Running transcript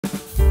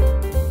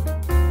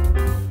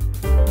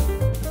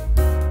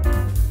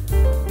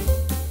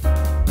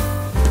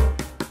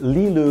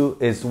Lilu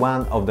is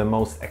one of the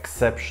most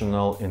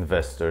exceptional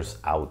investors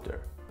out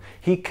there.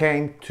 He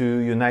came to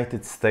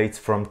United States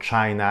from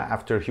China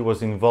after he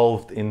was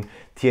involved in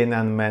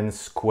Tiananmen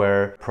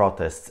Square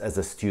protests as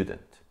a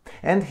student.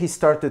 And he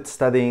started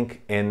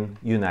studying in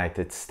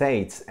United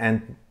States,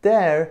 and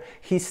there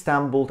he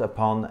stumbled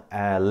upon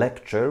a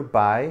lecture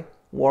by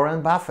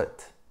Warren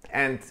Buffett.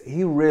 And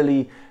he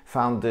really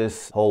found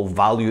this whole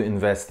value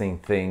investing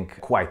thing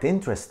quite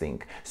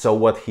interesting. So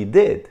what he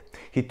did,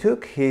 he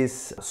took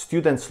his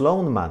students'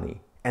 loan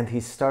money and he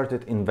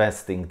started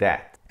investing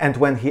that. And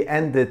when he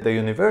ended the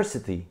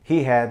university,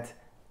 he had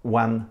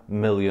 $1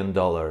 million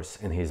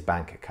in his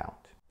bank account.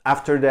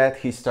 After that,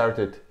 he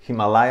started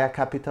Himalaya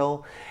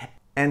Capital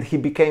and he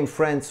became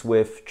friends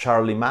with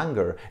Charlie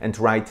Munger. And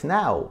right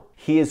now,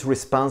 he is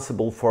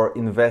responsible for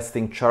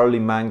investing Charlie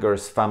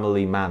Munger's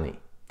family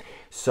money.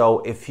 So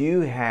if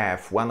you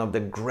have one of the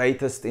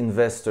greatest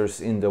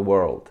investors in the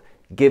world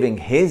giving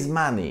his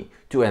money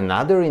to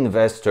another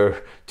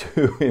investor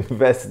to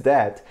invest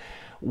that,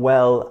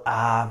 well,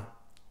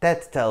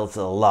 that tells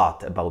a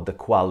lot about the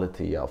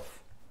quality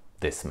of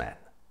this man.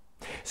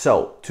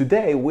 So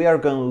today we are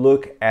going to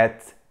look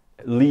at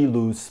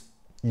Lilu's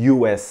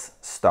US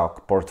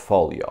stock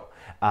portfolio.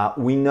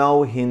 We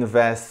know he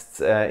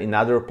invests in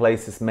other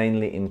places,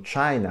 mainly in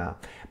China,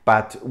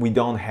 but we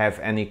don't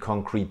have any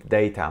concrete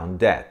data on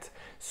that.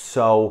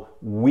 So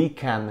we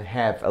can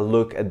have a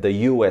look at the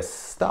US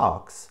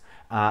stocks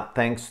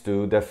thanks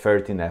to the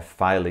 13F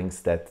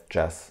filings that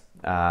just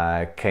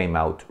came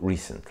out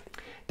recently.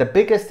 The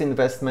biggest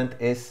investment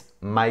is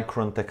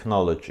MICRON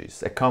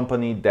Technologies, a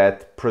company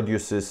that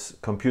produces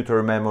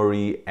computer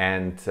memory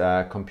and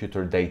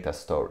computer data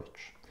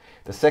storage.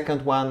 The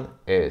second one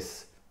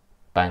is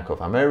Bank of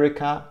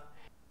America,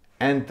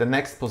 and the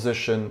next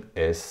position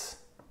is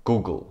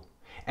Google.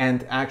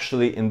 And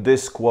actually in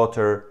this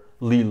quarter,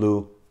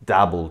 Lilu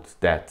doubled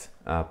that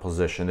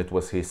position. It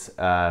was his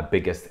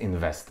biggest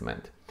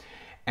investment.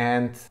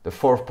 And the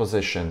fourth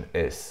position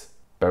is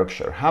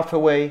Berkshire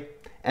Hathaway,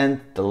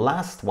 and the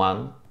last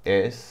one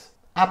is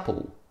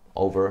Apple,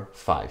 over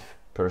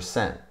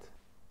 5%.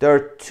 There are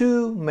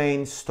two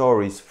main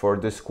stories for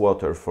this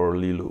quarter for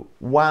Lilu.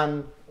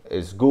 One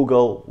is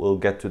Google, we'll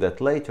get to that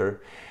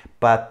later,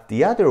 but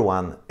the other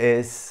one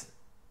is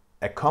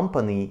a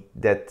company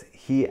that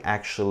he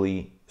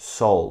actually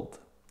sold,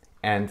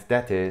 and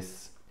that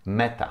is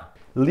Meta.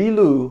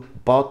 Lilu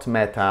bought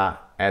Meta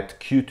at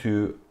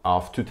Q2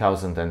 of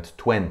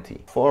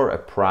 2020 for a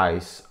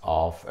price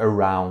of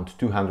around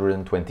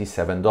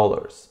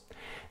 $227.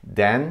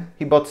 Then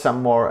he bought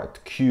some more at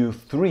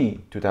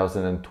Q3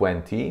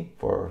 2020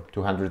 for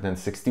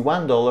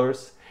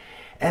 $261,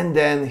 and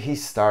then he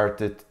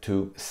started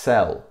to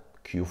sell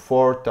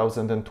Q4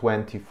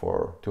 2020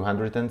 for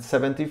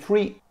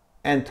 $273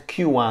 and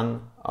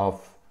Q1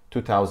 of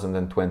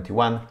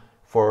 2021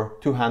 for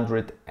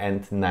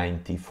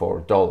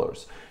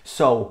 $294.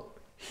 So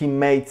he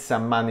made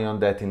some money on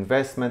that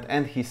investment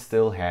and he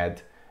still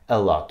had a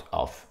lot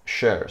of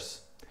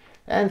shares.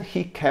 And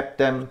he kept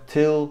them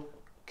till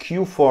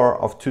Q4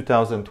 of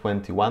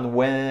 2021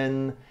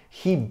 when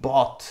he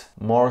bought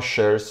more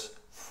shares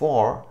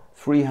for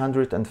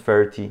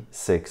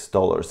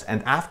 $336.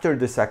 And after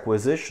this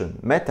acquisition,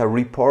 Meta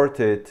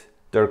reported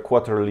their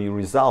quarterly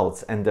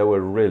results and they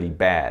were really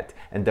bad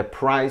and the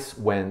price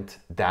went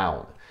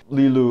down.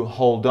 Lilu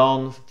held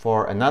on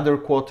for another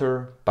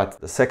quarter,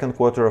 but the second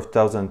quarter of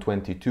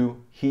 2022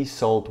 he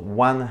sold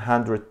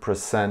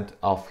 100%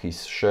 of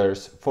his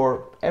shares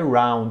for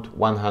around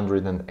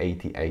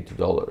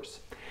 $188.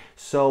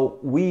 So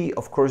we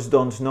of course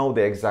don't know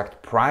the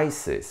exact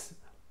prices,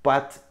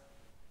 but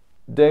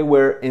they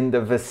were in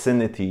the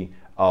vicinity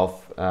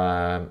of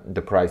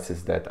the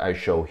prices that I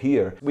show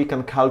here. We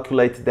can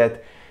calculate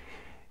that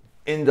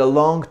in the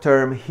long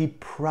term he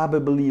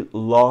probably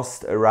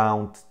lost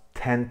around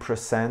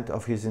 10%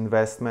 of his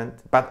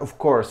investment, but of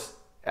course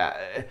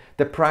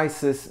the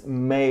prices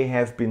may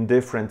have been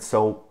different,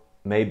 so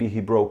maybe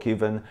he broke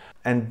even.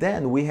 And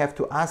then we have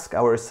to ask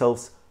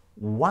ourselves,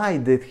 why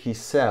did he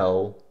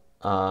sell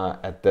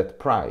at that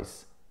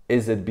price?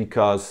 Is it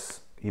because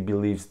he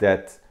believes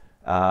that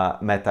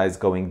Meta is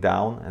going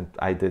down? And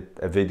I did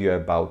a video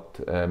about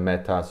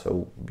Meta,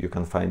 so you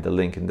can find the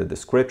link in the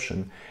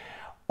description.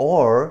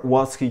 Or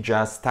was he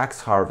just tax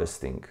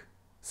harvesting?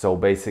 So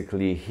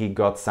basically he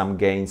got some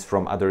gains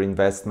from other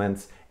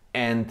investments,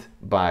 and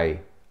by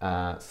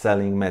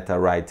selling Meta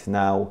right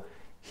now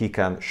he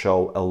can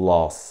show a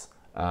loss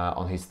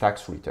on his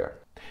tax return.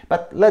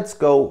 But let's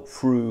go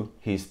through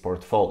his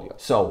portfolio.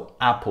 So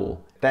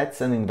Apple, that's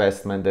an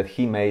investment that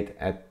he made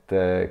at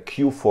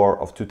Q4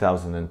 of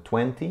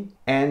 2020,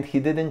 and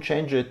he didn't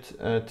change it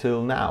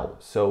till now.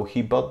 So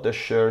he bought the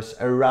shares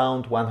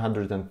around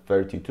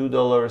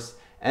 $132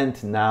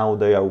 and now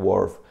they are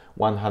worth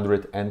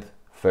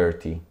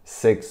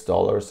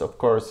 $136. Of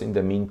course, in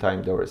the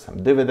meantime, there were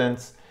some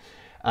dividends.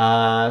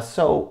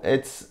 So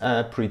it's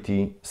a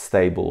pretty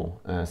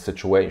stable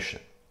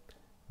situation.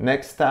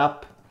 Next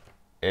up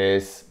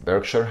is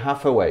Berkshire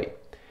Hathaway.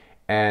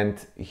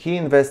 And he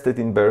invested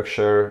in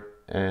Berkshire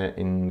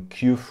in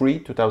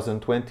Q3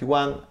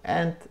 2021,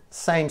 and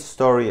same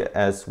story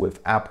as with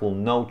Apple,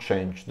 no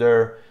change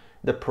there.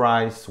 The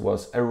price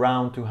was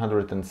around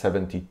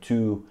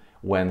 272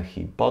 when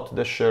he bought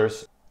the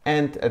shares,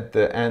 and at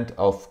the end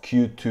of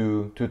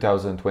Q2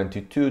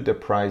 2022 the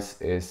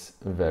price is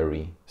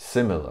very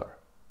similar.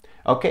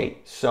 Okay,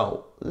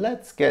 so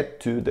let's get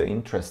to the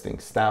interesting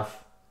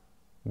stuff.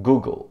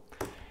 Google.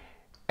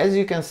 As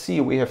you can see,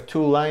 we have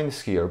two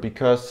lines here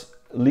because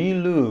Li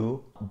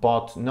Lu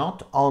bought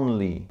not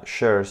only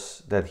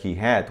shares that he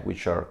had,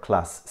 which are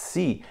Class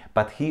C,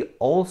 but he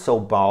also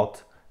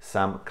bought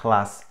some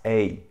Class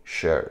A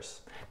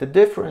shares. The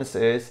difference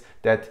is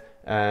that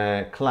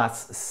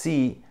Class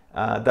C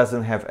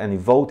doesn't have any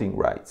voting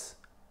rights.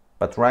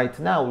 But right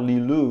now, Li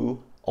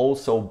Lu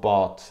also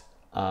bought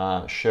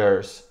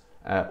shares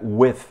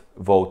with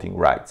voting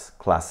rights,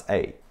 Class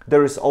A.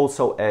 There is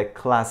also a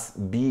Class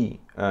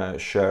B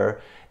share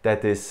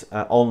that is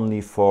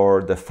only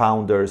for the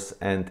founders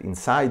and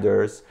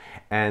insiders,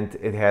 and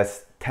it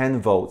has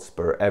 10 votes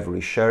per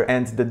every share.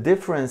 And the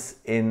difference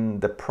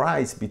in the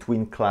price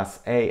between Class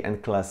A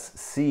and Class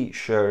C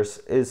shares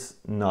is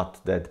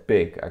not that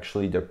big.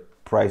 Actually, the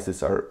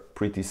prices are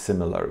pretty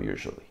similar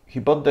usually. He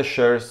bought the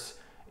shares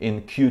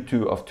in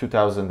Q2 of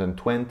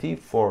 2020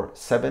 for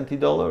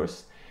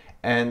 $70,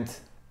 and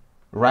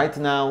right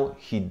now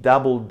he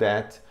doubled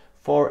that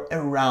for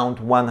around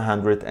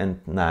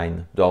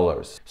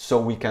 $109.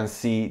 So we can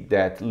see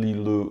that Li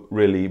Lu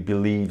really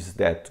believes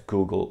that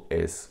Google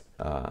is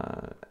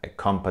a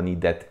company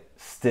that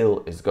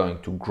still is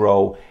going to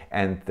grow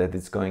and that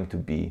it's going to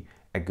be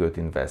a good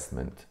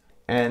investment.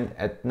 And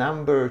at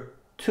number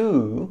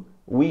 2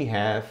 we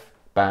have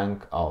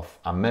Bank of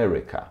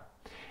America,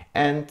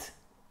 and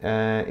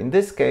in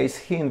this case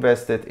he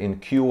invested in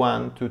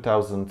Q1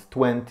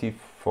 2020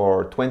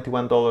 for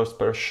 $21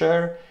 per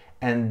share,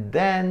 and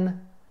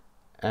then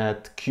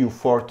at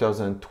Q4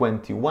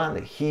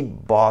 2021 he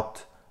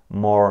bought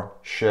more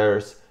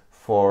shares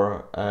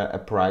for a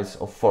price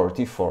of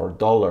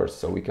 $44.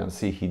 So we can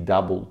see he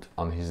doubled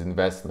on his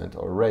investment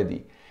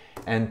already.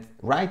 And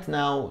right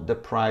now the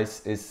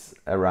price is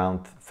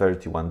around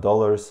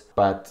 $31,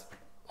 but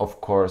of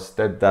course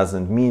that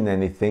doesn't mean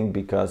anything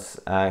because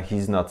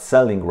he's not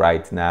selling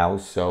right now,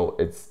 so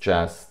it's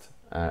just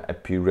a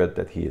period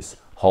that he is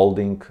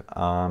holding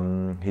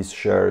his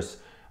shares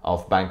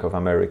of Bank of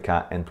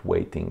America and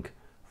waiting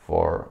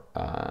for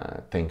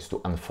things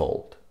to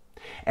unfold.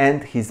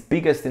 And his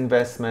biggest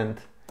investment,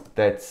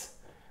 that's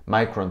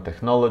MICRON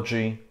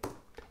technology,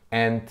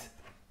 and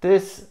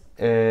this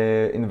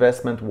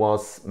investment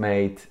was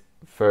made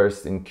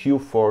first in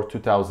Q4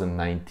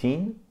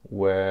 2019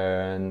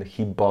 when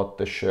he bought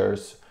the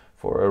shares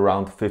for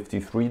around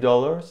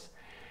 $53.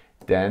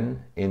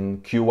 Then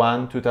in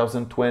Q1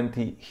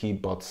 2020 he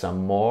bought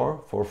some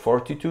more for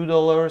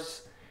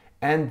 $42,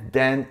 and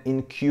then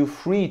in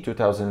Q3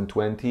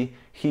 2020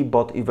 he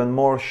bought even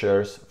more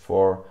shares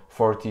for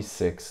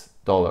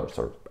 $46,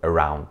 or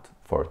around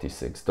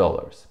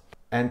 $46.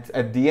 And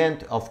at the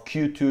end of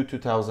Q2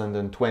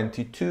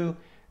 2022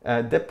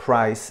 the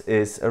price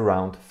is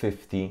around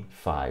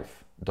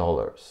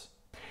 $55.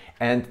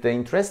 And the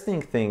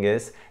interesting thing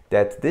is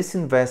that this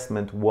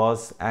investment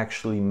was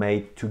actually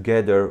made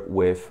together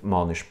with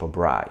Monish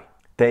Pabrai.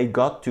 They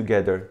got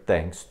together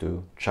thanks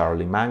to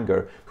Charlie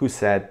Munger, who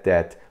said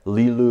that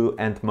Li Lu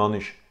and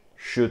Monish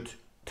should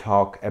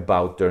talk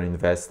about their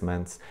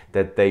investments,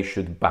 that they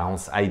should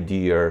bounce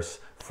ideas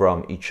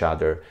from each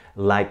other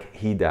like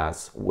he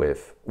does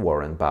with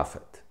Warren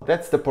Buffett.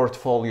 That's the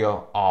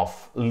portfolio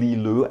of Li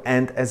Lu,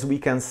 and as we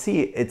can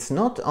see, it's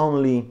not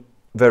only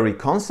very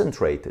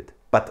concentrated,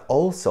 but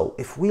also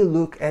if we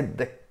look at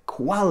the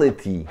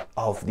quality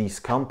of these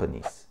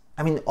companies,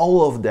 I mean,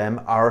 all of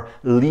them are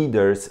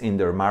leaders in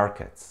their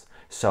markets.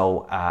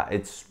 So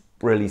it's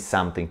really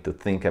something to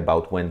think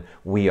about when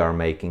we are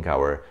making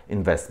our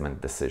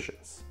investment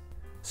decisions.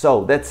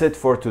 So that's it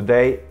for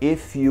today.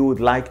 If you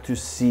would like to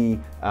see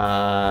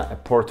a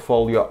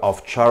portfolio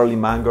of Charlie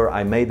Munger,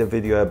 I made a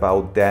video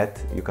about that.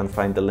 You can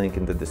find the link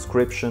in the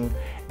description.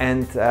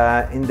 And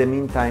in the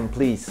meantime,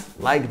 please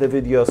like the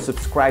video,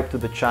 subscribe to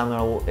the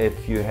channel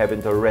if you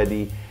haven't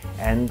already,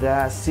 and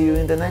see you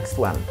in the next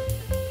one.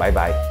 Bye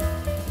bye.